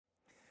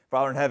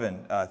Father in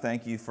heaven,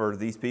 thank you for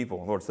these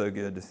people. Lord, so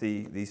good to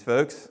see these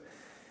folks.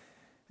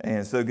 And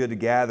it's so good to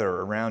gather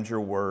around your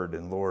word.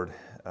 And Lord,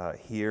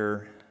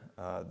 hear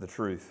the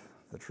truth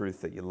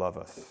that you love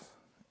us.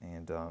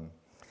 And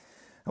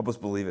help us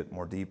believe it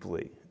more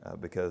deeply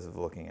because of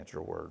looking at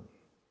your word.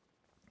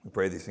 We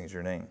pray these things in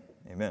your name.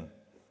 Amen.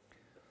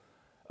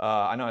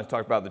 I know I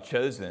talked about The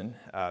Chosen.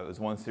 It was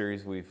one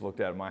series we've looked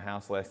at my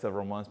house the last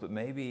several months, but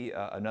maybe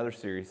another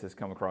series has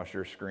come across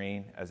your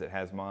screen, as it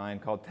has mine,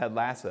 called Ted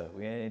Lasso.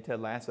 We had any Ted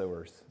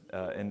Lassoers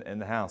in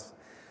the house?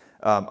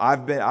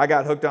 I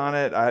got hooked on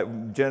it.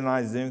 Jen and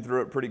I zoomed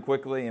through it pretty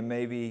quickly, and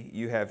maybe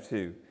you have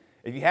too.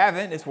 If you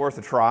haven't, it's worth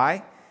a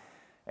try.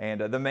 And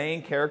the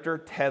main character,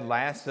 Ted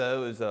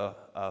Lasso, is a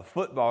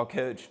football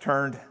coach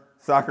turned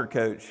soccer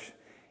coach,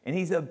 and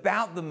he's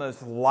about the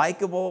most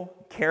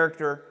likable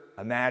character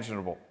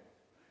imaginable.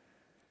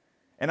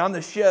 And on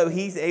the show,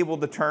 he's able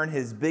to turn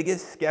his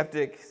biggest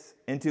skeptics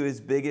into his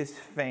biggest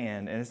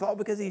fan. And it's all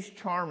because he's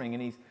charming,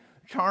 and he's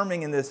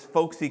charming in this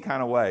folksy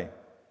kind of way.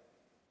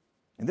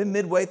 And then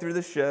midway through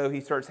the show,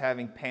 he starts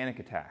having panic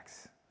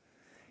attacks.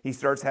 He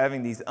starts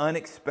having these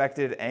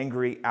unexpected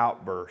angry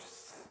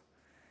outbursts.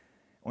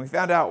 And we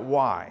found out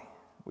why.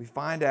 We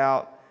find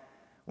out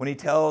when he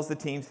tells the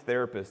team's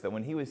therapist that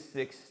when he was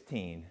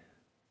 16,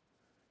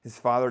 his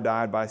father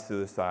died by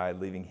suicide,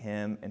 leaving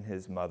him and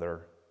his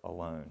mother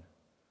alone.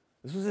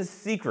 This was his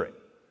secret.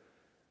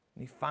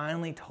 And he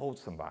finally told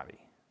somebody.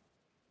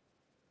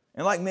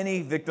 And like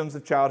many victims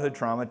of childhood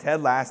trauma,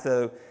 Ted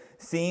Lasso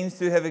seems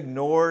to have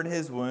ignored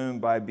his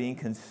wound by being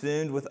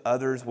consumed with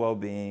others'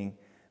 well-being,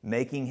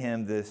 making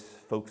him this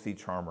folksy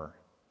charmer.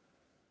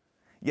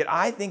 Yet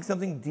I think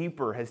something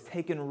deeper has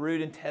taken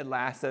root in Ted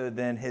Lasso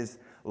than his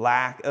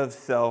lack of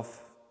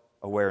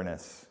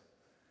self-awareness.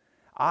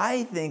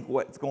 I think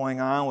what's going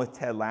on with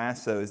Ted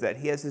Lasso is that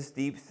he has this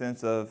deep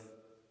sense of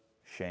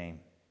shame.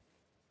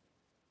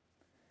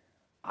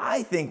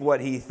 I think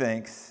what he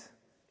thinks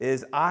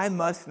is, I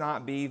must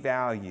not be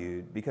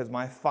valued because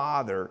my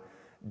father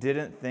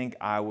didn't think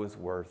I was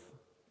worth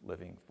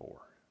living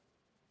for.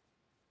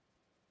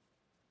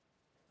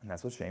 And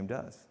that's what shame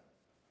does.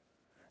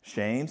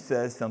 Shame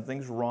says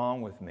something's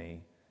wrong with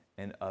me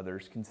and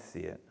others can see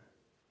it.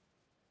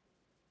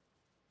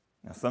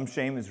 Now, some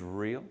shame is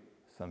real.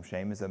 Some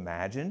shame is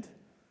imagined.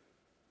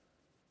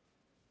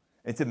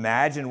 It's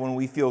imagined when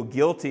we feel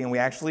guilty and we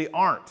actually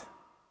aren't.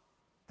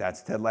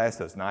 That's Ted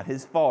Lasso. It's not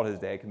his fault his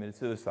dad committed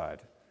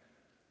suicide.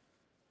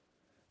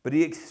 But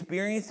he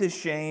experiences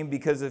shame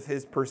because of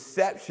his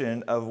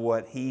perception of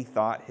what he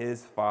thought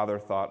his father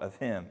thought of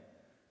him.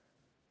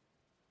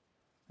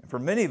 And for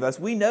many of us,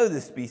 we know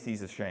this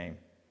species of shame.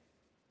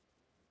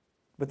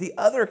 But the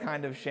other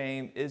kind of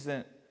shame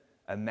isn't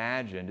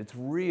imagined. It's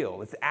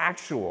real. It's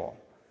actual.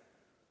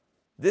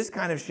 This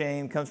kind of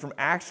shame comes from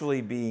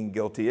actually being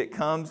guilty. It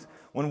comes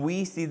when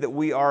we see that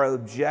we are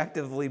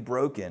objectively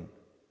broken.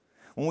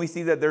 When we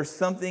see that there's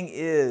something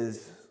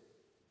is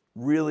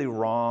really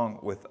wrong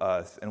with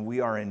us and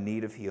we are in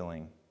need of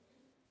healing.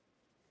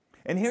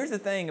 And here's the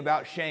thing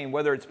about shame,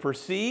 whether it's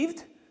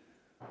perceived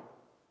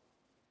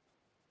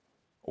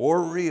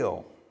or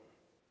real,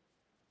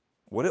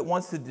 what it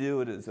wants to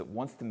do is it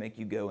wants to make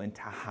you go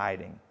into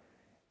hiding.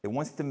 It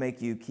wants to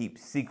make you keep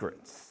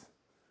secrets.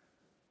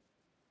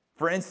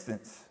 For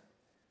instance,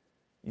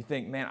 you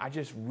think, man, I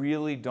just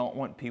really don't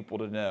want people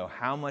to know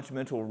how much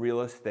mental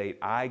real estate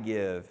I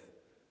give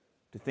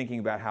to thinking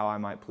about how I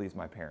might please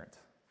my parents.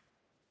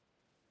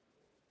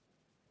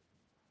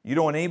 You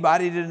don't want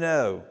anybody to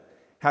know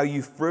how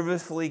you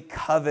frivolously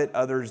covet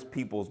others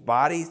people's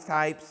body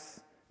types,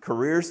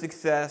 career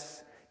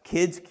success,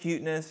 kids'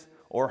 cuteness,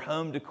 or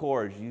home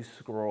decor as you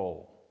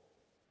scroll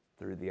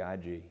through the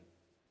IG.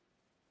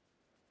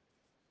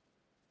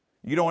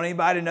 You don't want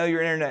anybody to know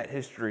your internet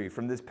history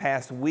from this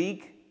past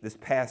week, this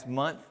past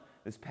month,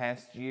 this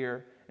past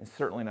year, and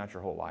certainly not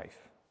your whole life.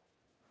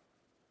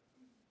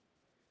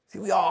 See,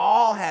 we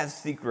all have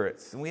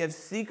secrets, and we have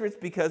secrets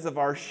because of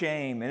our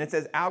shame. And it's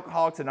as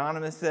Alcoholics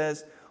Anonymous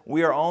says,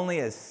 we are only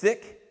as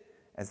sick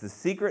as the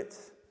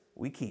secrets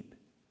we keep.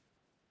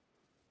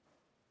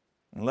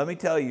 And let me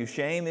tell you,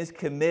 shame is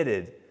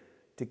committed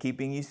to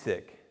keeping you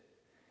sick,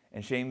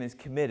 and shame is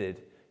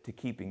committed to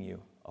keeping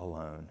you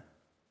alone.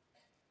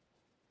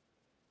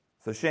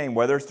 So shame,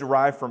 whether it's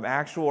derived from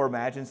actual or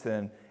imagined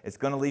sin, it's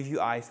going to leave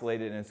you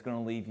isolated and it's going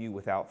to leave you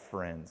without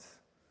friends.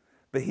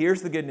 But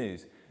here's the good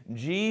news.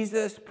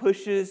 Jesus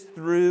pushes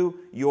through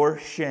your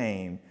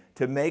shame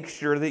to make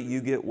sure that you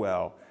get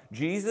well.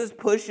 Jesus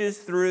pushes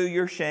through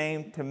your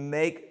shame to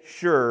make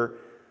sure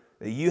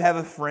that you have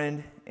a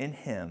friend in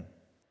him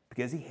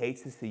because he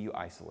hates to see you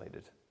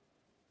isolated.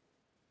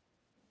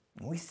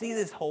 And we see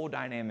this whole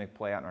dynamic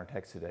play out in our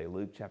text today,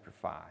 Luke chapter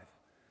 5,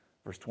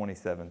 verse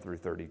 27 through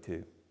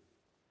 32.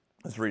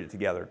 Let's read it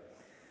together.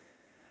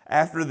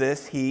 After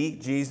this, he,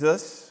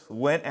 Jesus,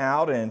 went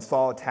out and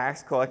saw a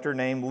tax collector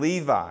named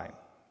Levi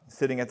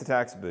sitting at the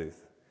tax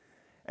booth.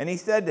 And he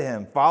said to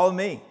him, "Follow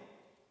me."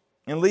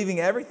 And leaving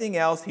everything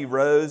else, he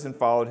rose and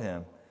followed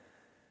him.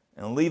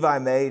 And Levi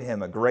made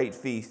him a great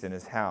feast in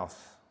his house.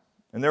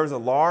 And there was a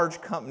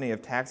large company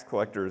of tax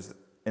collectors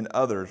and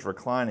others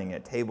reclining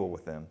at table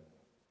with them.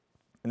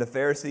 And the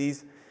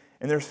Pharisees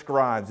and their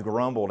scribes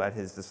grumbled at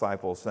his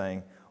disciples,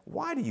 saying,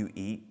 "Why do you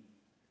eat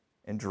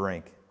and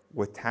drink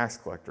with tax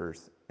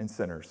collectors and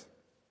sinners?"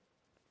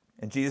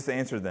 And Jesus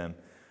answered them,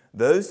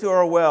 "Those who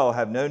are well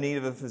have no need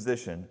of a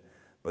physician,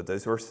 but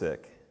those who are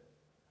sick.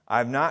 I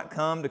have not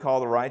come to call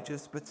the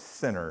righteous, but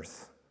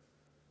sinners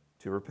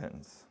to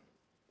repentance."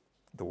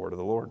 The word of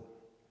the Lord.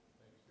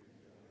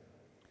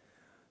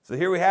 So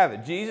here we have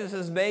it. Jesus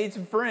has made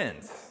some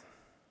friends.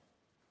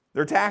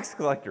 They're tax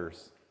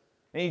collectors.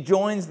 And he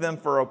joins them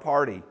for a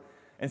party.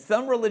 And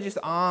some religious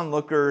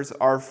onlookers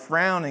are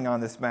frowning on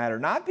this matter,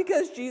 not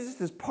because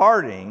Jesus is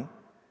partying,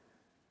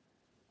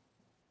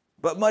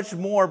 but much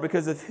more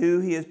because of who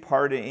he is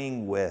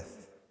partying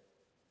with.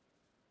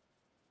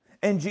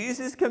 And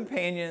Jesus'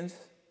 companions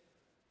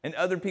and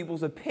other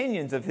people's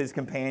opinions of his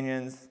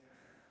companions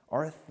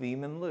are a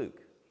theme in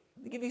Luke.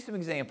 Let me give you some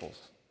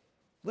examples.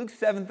 Luke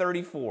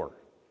 7:34.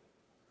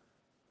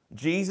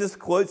 Jesus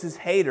quotes his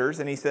haters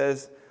and he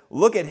says,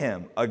 "Look at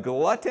him, a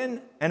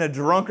glutton and a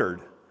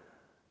drunkard,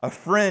 a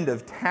friend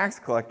of tax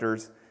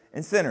collectors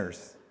and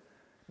sinners."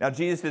 Now,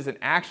 Jesus isn't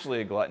actually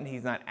a glutton.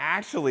 He's not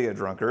actually a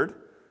drunkard.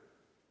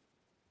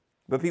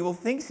 But people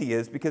think he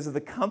is because of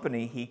the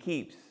company he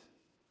keeps.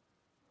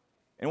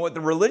 And what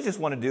the religious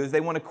want to do is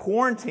they want to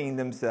quarantine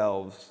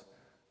themselves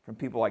from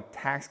people like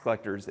tax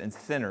collectors and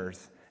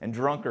sinners and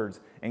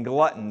drunkards and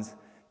gluttons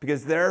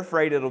because they're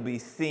afraid it'll be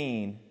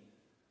seen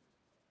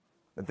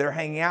that they're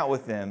hanging out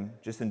with them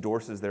just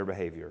endorses their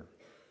behavior.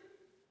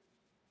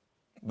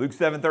 Luke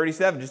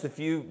 7:37, just a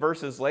few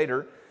verses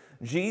later,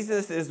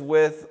 Jesus is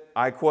with,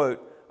 I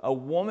quote, "a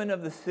woman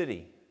of the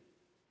city,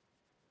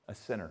 a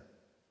sinner."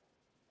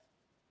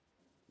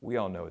 We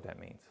all know what that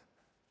means.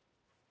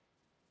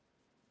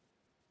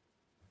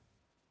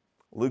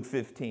 Luke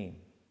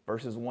 15,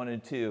 verses 1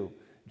 and 2,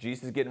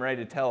 Jesus is getting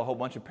ready to tell a whole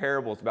bunch of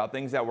parables about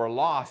things that were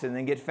lost and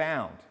then get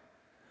found.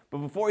 But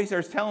before he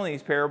starts telling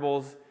these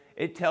parables,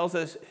 it tells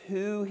us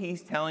who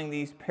he's telling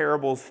these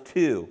parables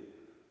to.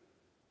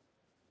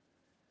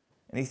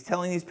 And he's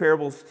telling these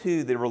parables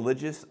to the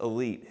religious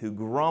elite who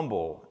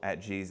grumble at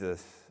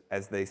Jesus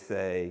as they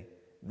say,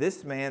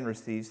 "This man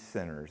receives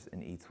sinners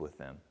and eats with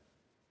them."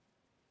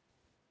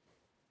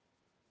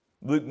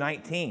 Luke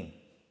 19,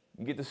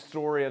 you get the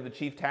story of the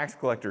chief tax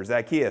collector,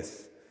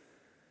 Zacchaeus.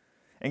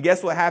 And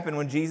guess what happened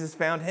when Jesus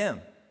found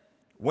him?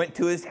 Went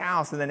to his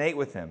house and then ate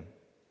with him.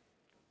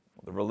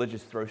 Well, the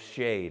religious throw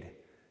shade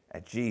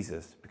at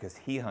Jesus because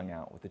he hung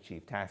out with the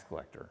chief tax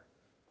collector.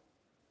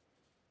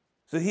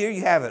 So here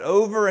you have it,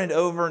 over and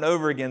over and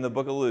over again in the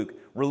book of Luke.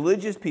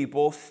 Religious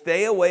people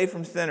stay away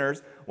from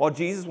sinners while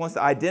Jesus wants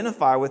to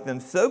identify with them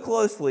so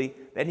closely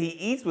that he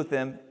eats with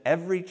them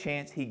every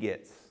chance he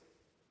gets.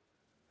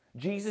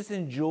 Jesus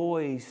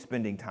enjoys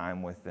spending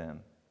time with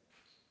them.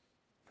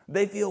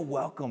 They feel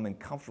welcome and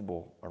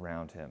comfortable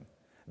around him.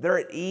 They're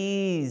at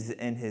ease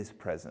in his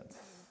presence.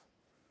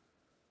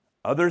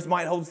 Others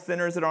might hold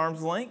sinners at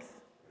arm's length,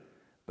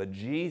 but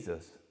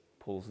Jesus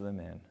pulls them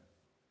in.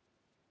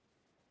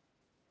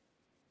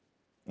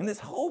 And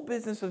this whole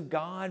business of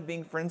God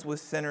being friends with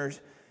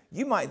sinners,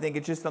 you might think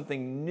it's just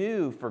something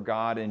new for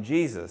God and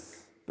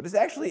Jesus, but it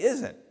actually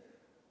isn't.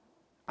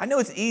 I know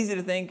it's easy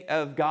to think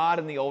of God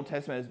in the Old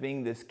Testament as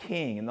being this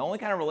king, and the only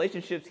kind of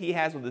relationships he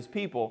has with his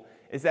people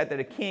is that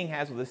a king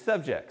has with his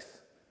subjects.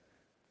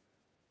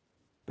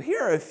 But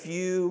here are a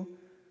few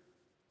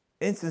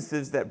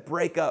instances that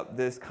break up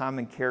this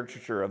common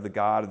caricature of the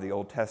God of the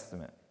Old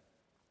Testament.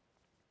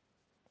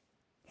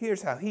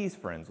 Here's how he's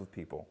friends with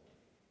people.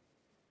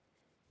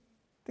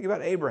 Think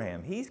about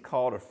Abraham. He's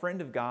called a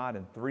friend of God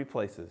in 3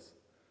 places.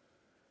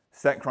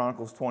 2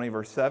 Chronicles 20,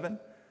 verse 7,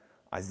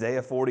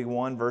 Isaiah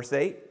 41, verse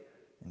 8,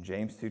 and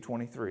James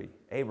 2:23.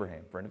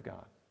 Abraham, friend of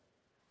God.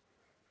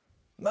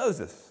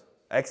 Moses,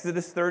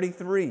 Exodus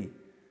 33,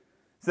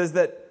 says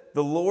that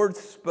the Lord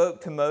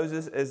spoke to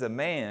Moses as a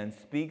man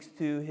speaks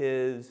to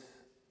his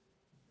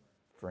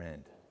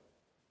friend.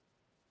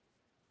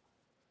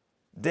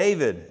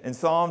 David in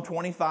Psalm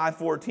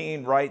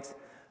 25:14 writes,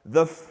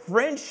 "The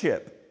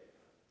friendship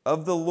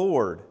of the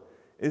Lord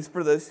is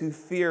for those who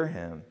fear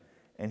him,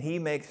 and he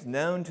makes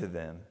known to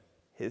them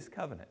his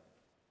covenant."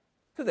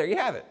 So there you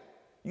have it.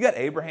 You got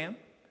Abraham,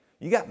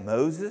 you got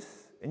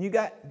Moses, and you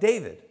got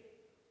David.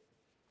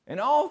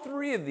 And all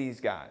 3 of these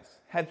guys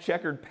have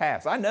checkered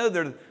pasts. I know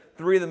they're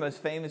 3 of the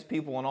most famous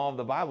people in all of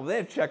the Bible. They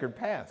have checkered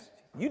pasts.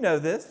 You know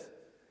this.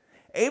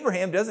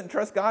 Abraham doesn't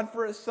trust God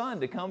for a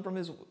son to come from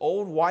his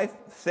old wife,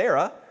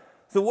 Sarah.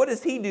 So what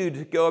does he do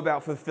to go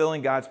about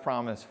fulfilling God's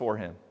promise for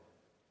him?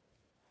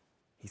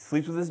 He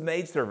sleeps with his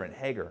maidservant,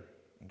 Hagar,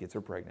 and gets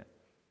her pregnant.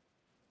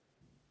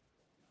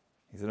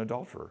 He's an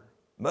adulterer.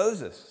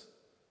 Moses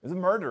is a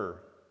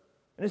murderer.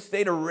 In a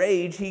state of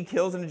rage, he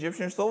kills an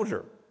Egyptian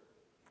soldier.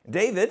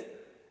 David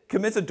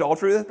commits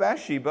adultery with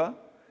Bathsheba.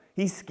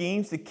 He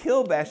schemes to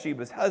kill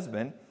Bathsheba's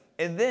husband,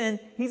 and then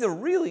he's a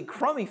really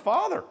crummy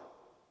father.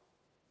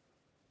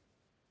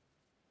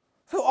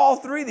 So all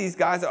 3 of these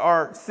guys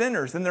are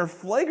sinners, and they're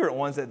flagrant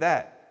ones at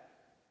that.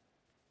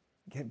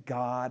 Yet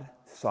God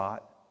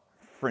sought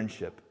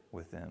friendship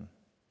with them.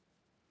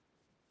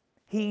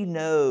 He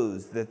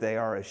knows that they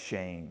are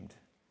ashamed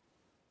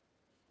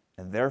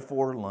and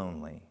therefore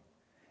lonely.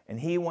 And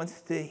he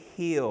wants to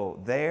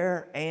heal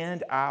their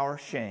and our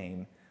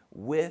shame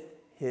with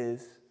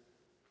his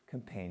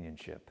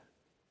companionship.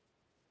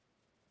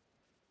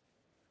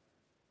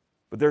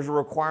 But there's a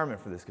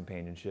requirement for this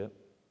companionship.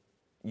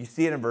 You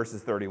see it in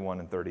verses 31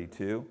 and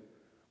 32,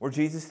 where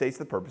Jesus states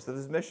the purpose of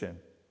his mission.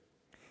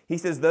 He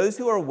says, those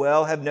who are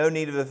well have no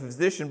need of a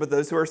physician, but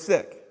those who are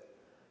sick.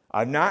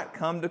 I've not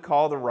come to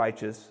call the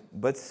righteous,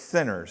 but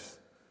sinners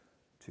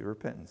to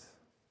repentance.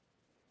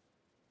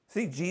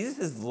 See, Jesus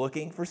is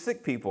looking for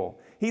sick people.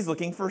 He's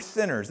looking for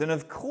sinners. And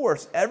of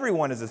course,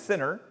 everyone is a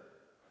sinner.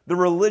 The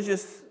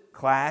religious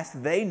class,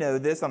 they know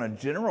this on a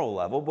general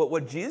level, but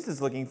what Jesus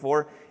is looking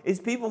for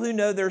is people who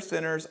know they're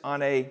sinners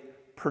on a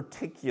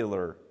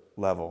particular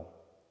level.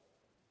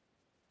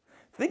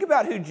 Think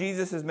about who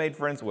Jesus has made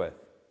friends with.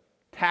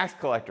 Tax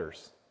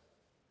collectors.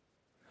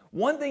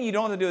 One thing you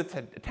don't have to do with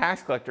a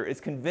tax collector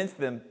is convince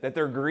them that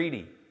they're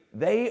greedy.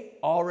 They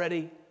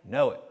already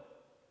know it.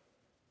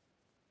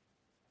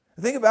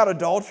 Think about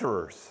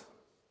adulterers,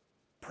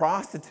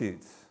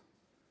 prostitutes.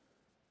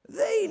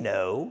 They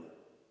know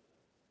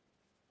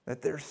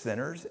that they're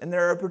sinners, and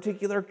they're a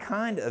particular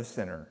kind of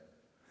sinner.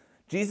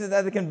 Jesus doesn't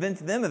have to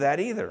convince them of that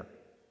either.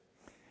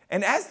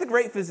 And as the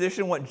great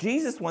physician, what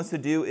Jesus wants to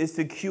do is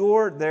to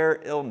cure their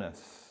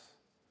illness.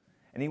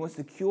 And he wants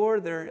to cure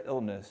their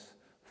illness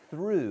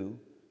through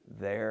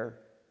their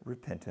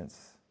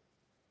repentance.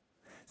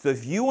 So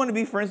if you want to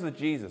be friends with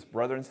Jesus,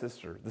 brother and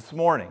sister, this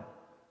morning,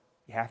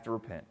 you have to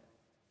repent.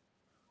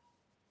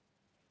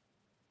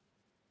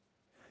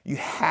 You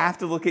have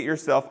to look at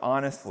yourself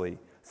honestly,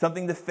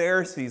 something the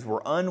Pharisees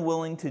were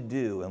unwilling to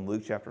do in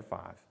Luke chapter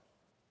 5.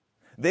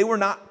 They were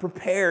not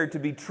prepared to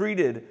be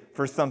treated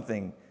for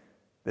something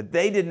that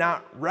they did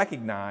not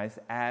recognize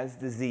as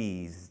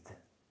diseased.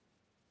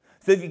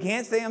 So if you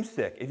can't say I'm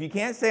sick, if you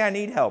can't say I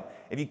need help,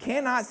 if you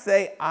cannot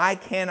say I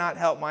cannot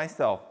help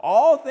myself,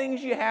 all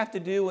things you have to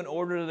do in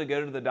order to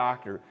go to the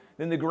doctor,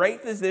 then the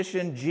great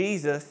physician,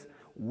 Jesus,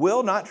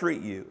 will not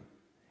treat you,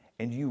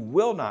 and you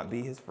will not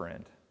be his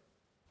friend.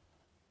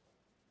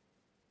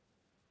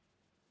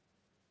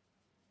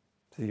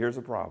 So here's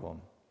the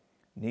problem.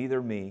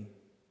 Neither me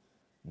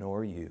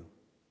nor you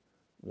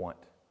want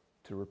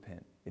to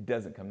repent. It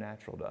doesn't come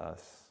natural to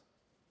us.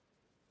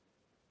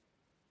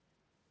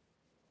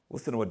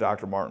 Listen to what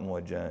Dr. Martin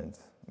Lloyd-Jones,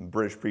 a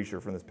British preacher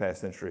from this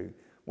past century,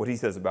 what he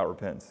says about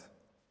repentance.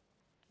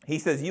 He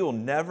says, you will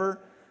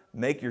never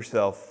make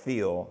yourself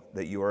feel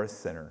that you are a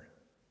sinner,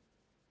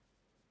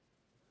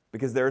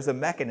 because there is a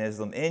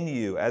mechanism in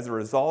you as a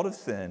result of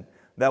sin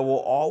that will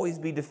always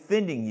be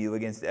defending you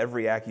against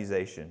every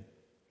accusation.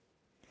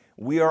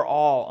 We are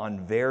all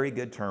on very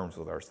good terms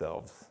with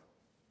ourselves.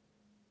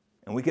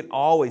 And we can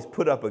always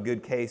put up a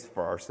good case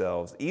for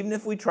ourselves. Even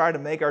if we try to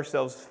make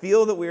ourselves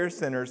feel that we are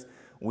sinners,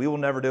 we will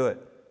never do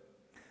it.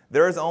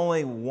 There is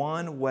only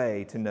one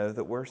way to know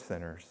that we're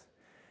sinners,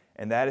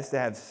 and that is to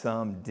have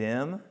some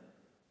dim,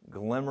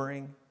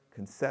 glimmering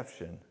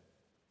conception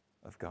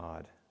of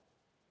God.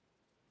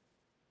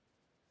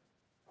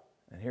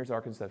 And here's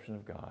our conception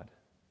of God.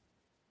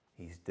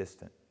 He's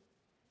distant,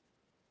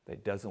 that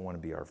he doesn't want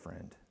to be our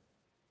friend,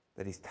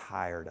 that he's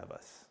tired of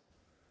us.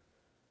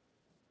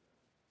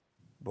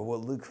 But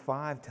what Luke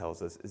 5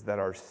 tells us is that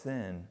our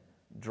sin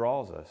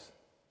draws us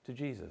to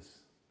Jesus.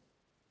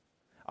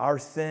 Our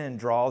sin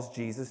draws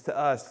Jesus to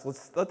us.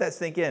 Let's let that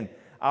sink in.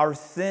 Our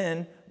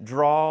sin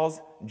draws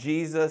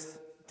Jesus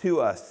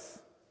to us.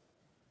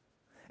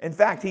 In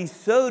fact, he's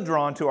so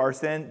drawn to our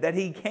sin that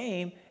he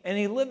came and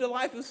he lived a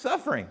life of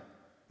suffering.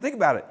 Think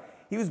about it.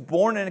 He was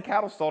born in a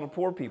cattle stall to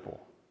poor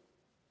people.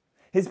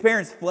 His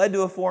parents fled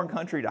to a foreign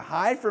country to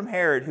hide from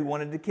Herod, who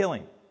wanted to kill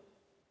him.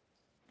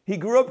 He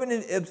grew up in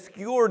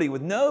obscurity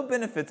with no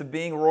benefits of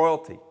being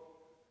royalty.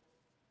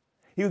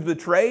 He was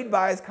betrayed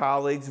by his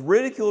colleagues,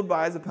 ridiculed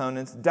by his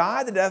opponents,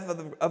 died the death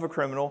of a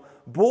criminal,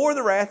 bore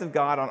the wrath of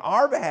God on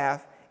our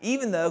behalf,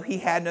 even though he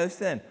had no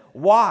sin.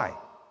 Why?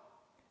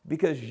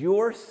 Because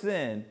your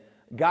sin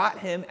got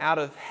him out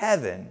of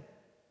heaven,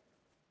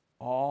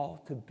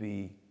 all to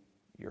be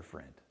your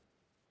friend.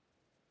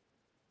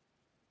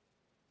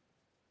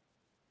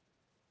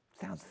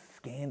 Sounds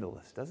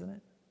scandalous, doesn't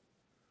it?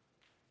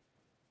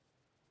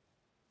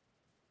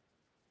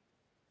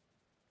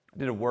 I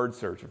did a word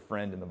search of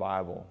friend in the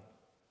Bible,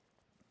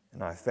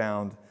 and I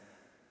found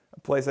a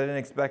place I didn't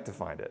expect to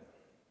find it.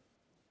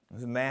 It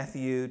was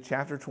Matthew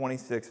chapter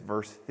 26,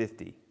 verse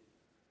 50.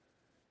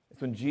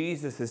 It's when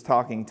Jesus is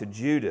talking to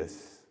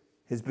Judas,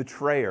 his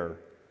betrayer,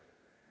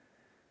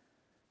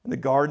 in the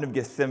Garden of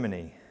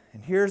Gethsemane.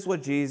 And here's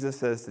what Jesus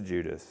says to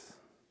Judas.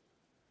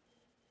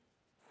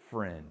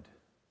 Friend,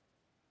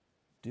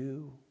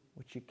 do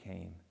what you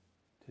came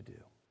to do.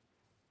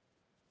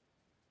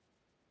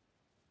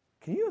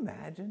 Can you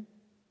imagine?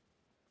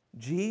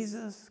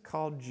 Jesus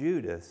called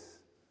Judas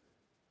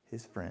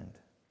his friend.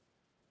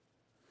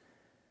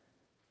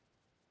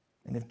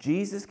 And if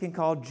Jesus can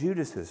call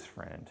Judas his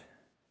friend,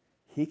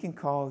 He can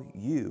call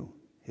you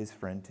his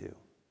friend too.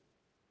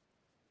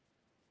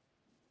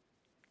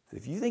 So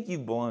if you think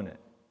you've blown it,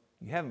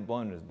 you haven't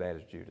blown it as bad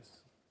as Judas.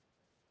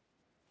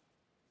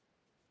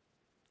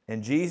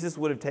 And Jesus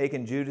would have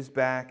taken Judas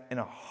back in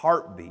a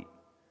heartbeat,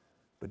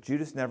 but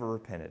Judas never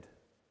repented.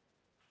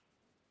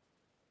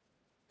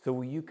 So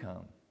will you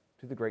come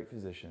to the great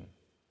physician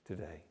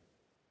today?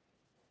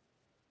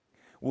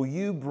 Will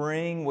you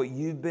bring what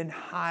you've been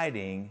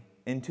hiding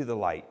into the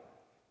light?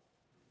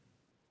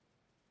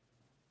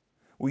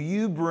 Will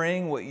you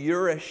bring what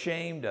you're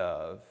ashamed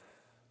of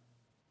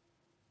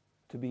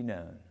to be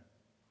known?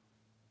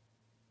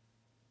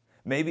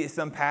 Maybe it's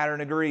some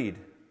pattern of greed.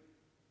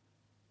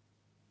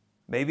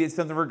 Maybe it's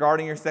something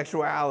regarding your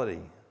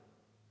sexuality.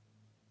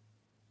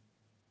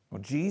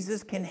 Well,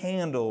 Jesus can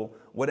handle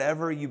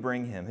whatever you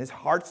bring him. His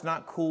heart's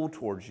not cool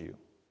towards you.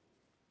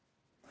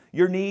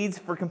 Your needs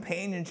for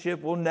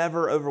companionship will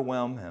never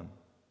overwhelm him.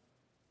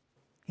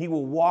 He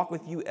will walk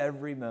with you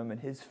every moment.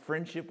 His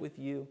friendship with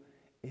you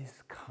is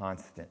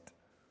constant.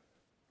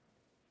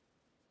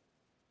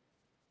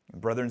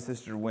 And brother and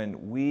sister,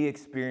 when we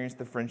experience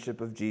the friendship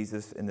of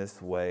Jesus in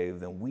this way,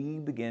 then we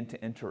begin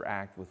to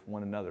interact with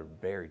one another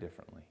very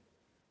differently.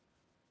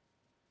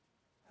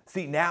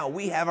 See, now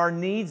we have our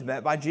needs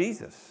met by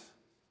Jesus.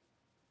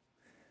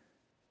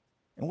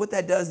 And what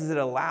that does is it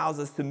allows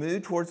us to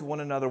move towards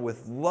one another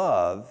with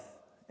love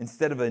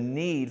instead of a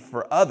need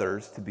for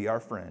others to be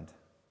our friend.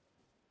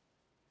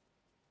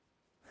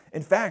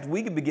 In fact,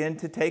 we can begin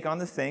to take on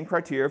the same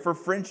criteria for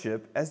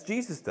friendship as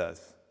Jesus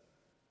does.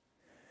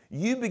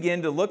 You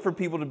begin to look for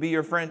people to be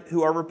your friend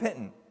who are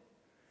repentant.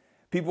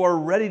 People are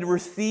ready to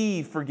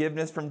receive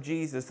forgiveness from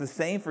Jesus, the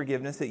same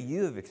forgiveness that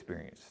you have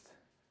experienced.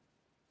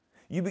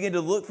 You begin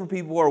to look for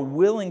people who are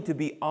willing to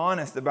be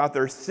honest about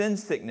their sin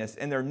sickness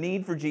and their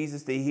need for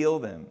Jesus to heal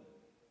them.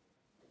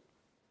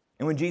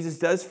 And when Jesus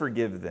does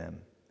forgive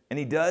them and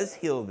he does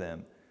heal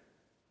them,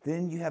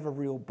 then you have a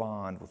real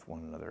bond with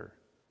one another.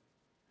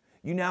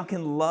 You now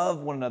can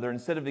love one another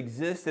instead of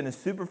exist in a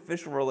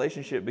superficial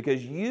relationship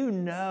because you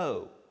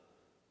know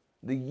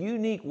the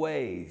unique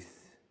ways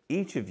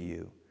each of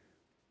you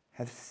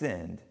have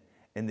sinned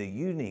and the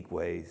unique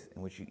ways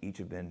in which you each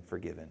have been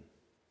forgiven.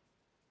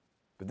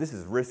 But this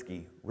is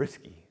risky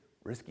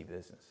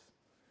business.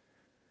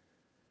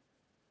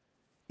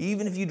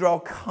 Even if you draw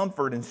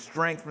comfort and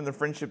strength from the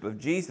friendship of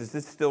Jesus,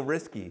 it's still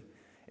risky.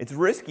 It's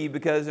risky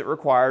because it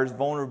requires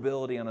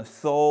vulnerability on a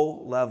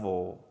soul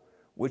level,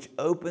 which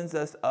opens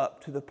us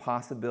up to the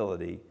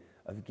possibility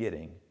of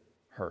getting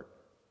hurt.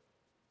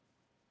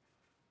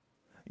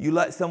 You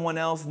let someone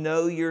else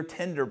know your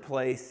tender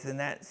place, and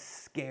that's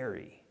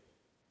scary.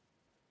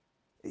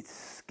 It's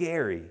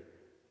scary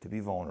to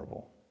be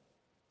vulnerable.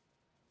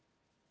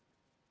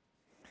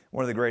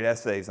 One of the great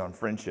essays on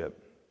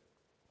friendship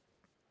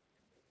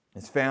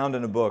is found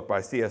in a book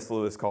by C.S.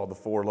 Lewis called The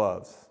Four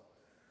Loves.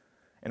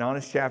 And on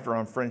his chapter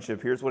on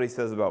friendship, here's what he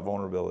says about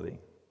vulnerability.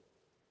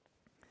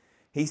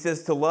 He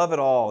says, to love at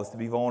all is to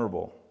be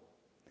vulnerable.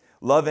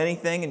 Love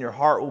anything and your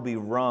heart will be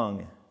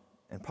wrung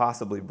and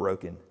possibly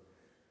broken.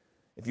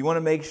 If you want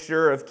to make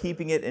sure of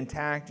keeping it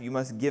intact, you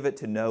must give it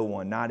to no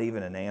one, not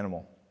even an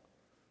animal.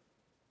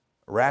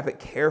 Wrap it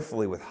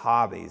carefully with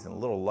hobbies and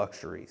little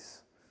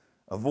luxuries.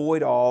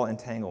 Avoid all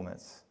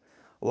entanglements.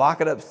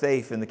 Lock it up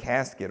safe in the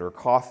casket or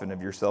coffin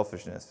of your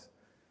selfishness.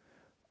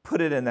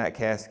 Put it in that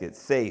casket,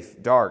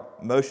 safe,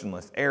 dark,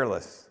 motionless,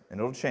 airless,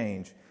 and it'll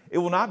change. It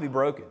will not be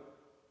broken.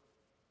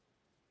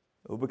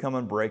 It will become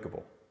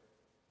unbreakable,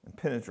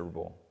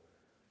 impenetrable,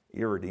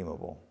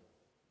 irredeemable.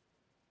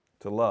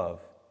 To love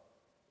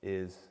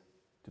is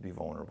to be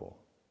vulnerable.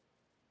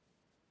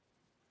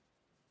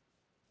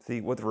 See,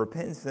 what the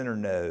repentant sinner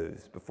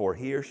knows before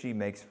he or she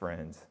makes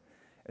friends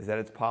is that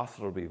it's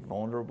possible to be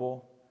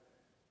vulnerable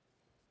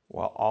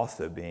while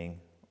also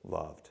being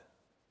loved.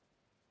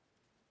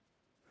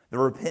 The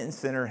repentant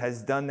sinner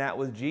has done that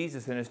with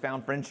Jesus and has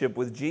found friendship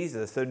with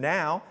Jesus. So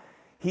now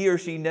he or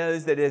she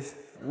knows that if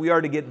we are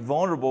to get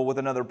vulnerable with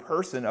another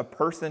person, a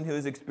person who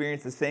has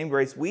experienced the same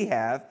grace we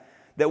have,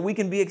 that we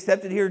can be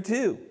accepted here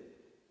too.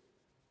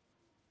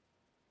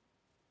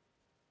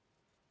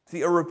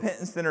 See, a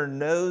repentant sinner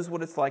knows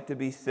what it's like to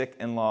be sick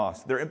and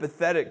lost. They're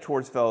empathetic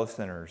towards fellow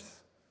sinners.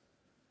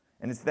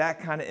 And it's that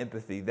kind of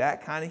empathy,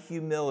 that kind of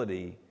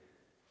humility,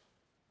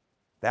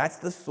 that's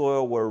the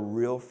soil where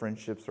real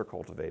friendships are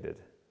cultivated.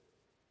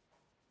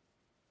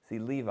 See,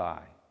 Levi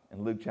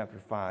in Luke chapter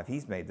 5,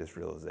 he's made this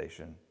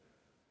realization.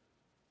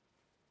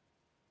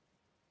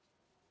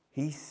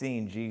 He's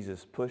seen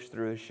Jesus push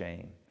through his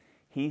shame.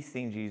 He's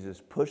seen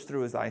Jesus push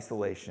through his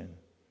isolation.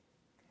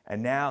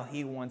 And now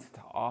he wants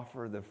to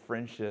offer the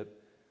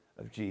friendship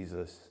of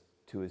Jesus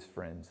to his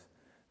friends.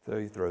 So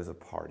he throws a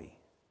party.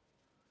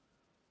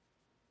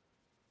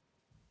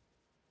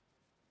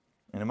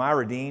 And in my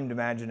redeemed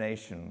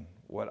imagination,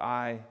 what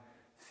I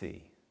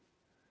see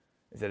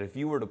is that if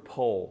you were to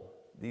poll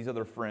these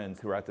other friends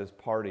who are at this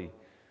party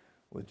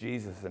with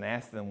Jesus and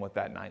ask them what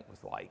that night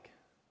was like,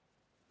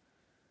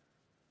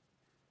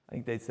 I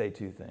think they'd say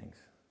two things.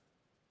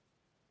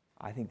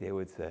 I think they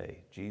would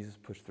say, Jesus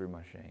pushed through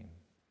my shame.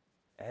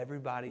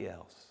 Everybody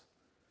else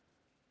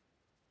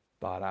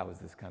thought I was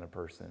this kind of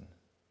person,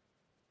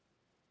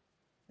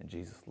 and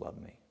Jesus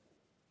loved me.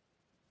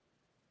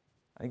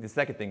 I think the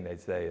second thing they'd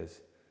say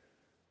is,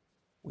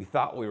 we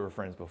thought we were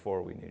friends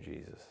before we knew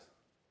Jesus,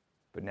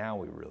 but now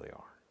we really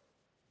are.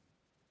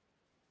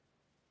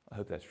 I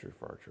hope that's true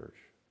for our church.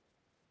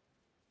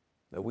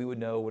 That we would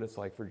know what it's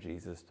like for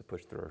Jesus to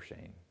push through our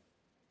shame.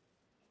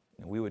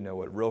 And we would know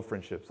what real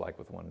friendship's like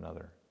with one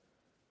another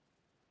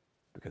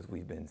because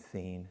we've been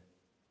seen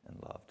and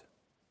loved.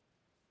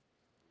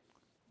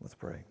 Let's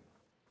pray.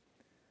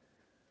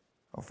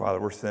 Oh, Father,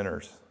 we're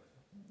sinners.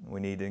 We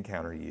need to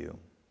encounter you.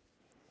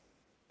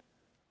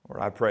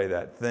 Lord, I pray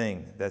that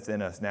thing that's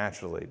in us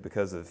naturally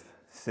because of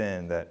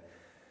sin that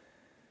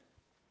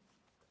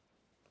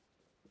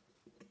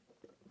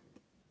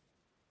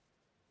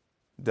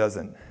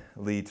doesn't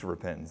lead to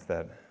repentance,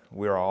 that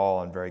we are all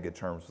on very good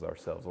terms with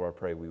ourselves. Lord, I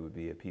pray we would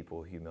be a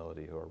people of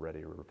humility who are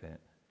ready to repent.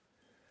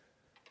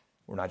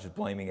 We're not just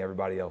blaming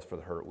everybody else for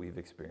the hurt we've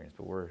experienced,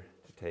 but we're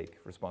to take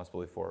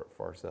responsibility for it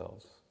for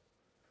ourselves.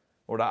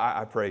 Lord,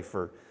 I pray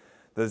for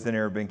those in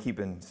here who have been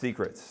keeping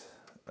secrets,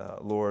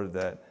 Lord,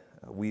 that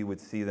we would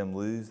see them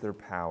lose their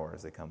power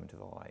as they come into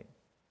the light.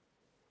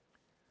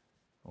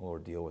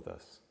 Lord, deal with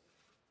us.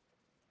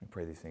 We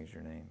pray these things in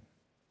your name.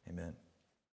 Amen.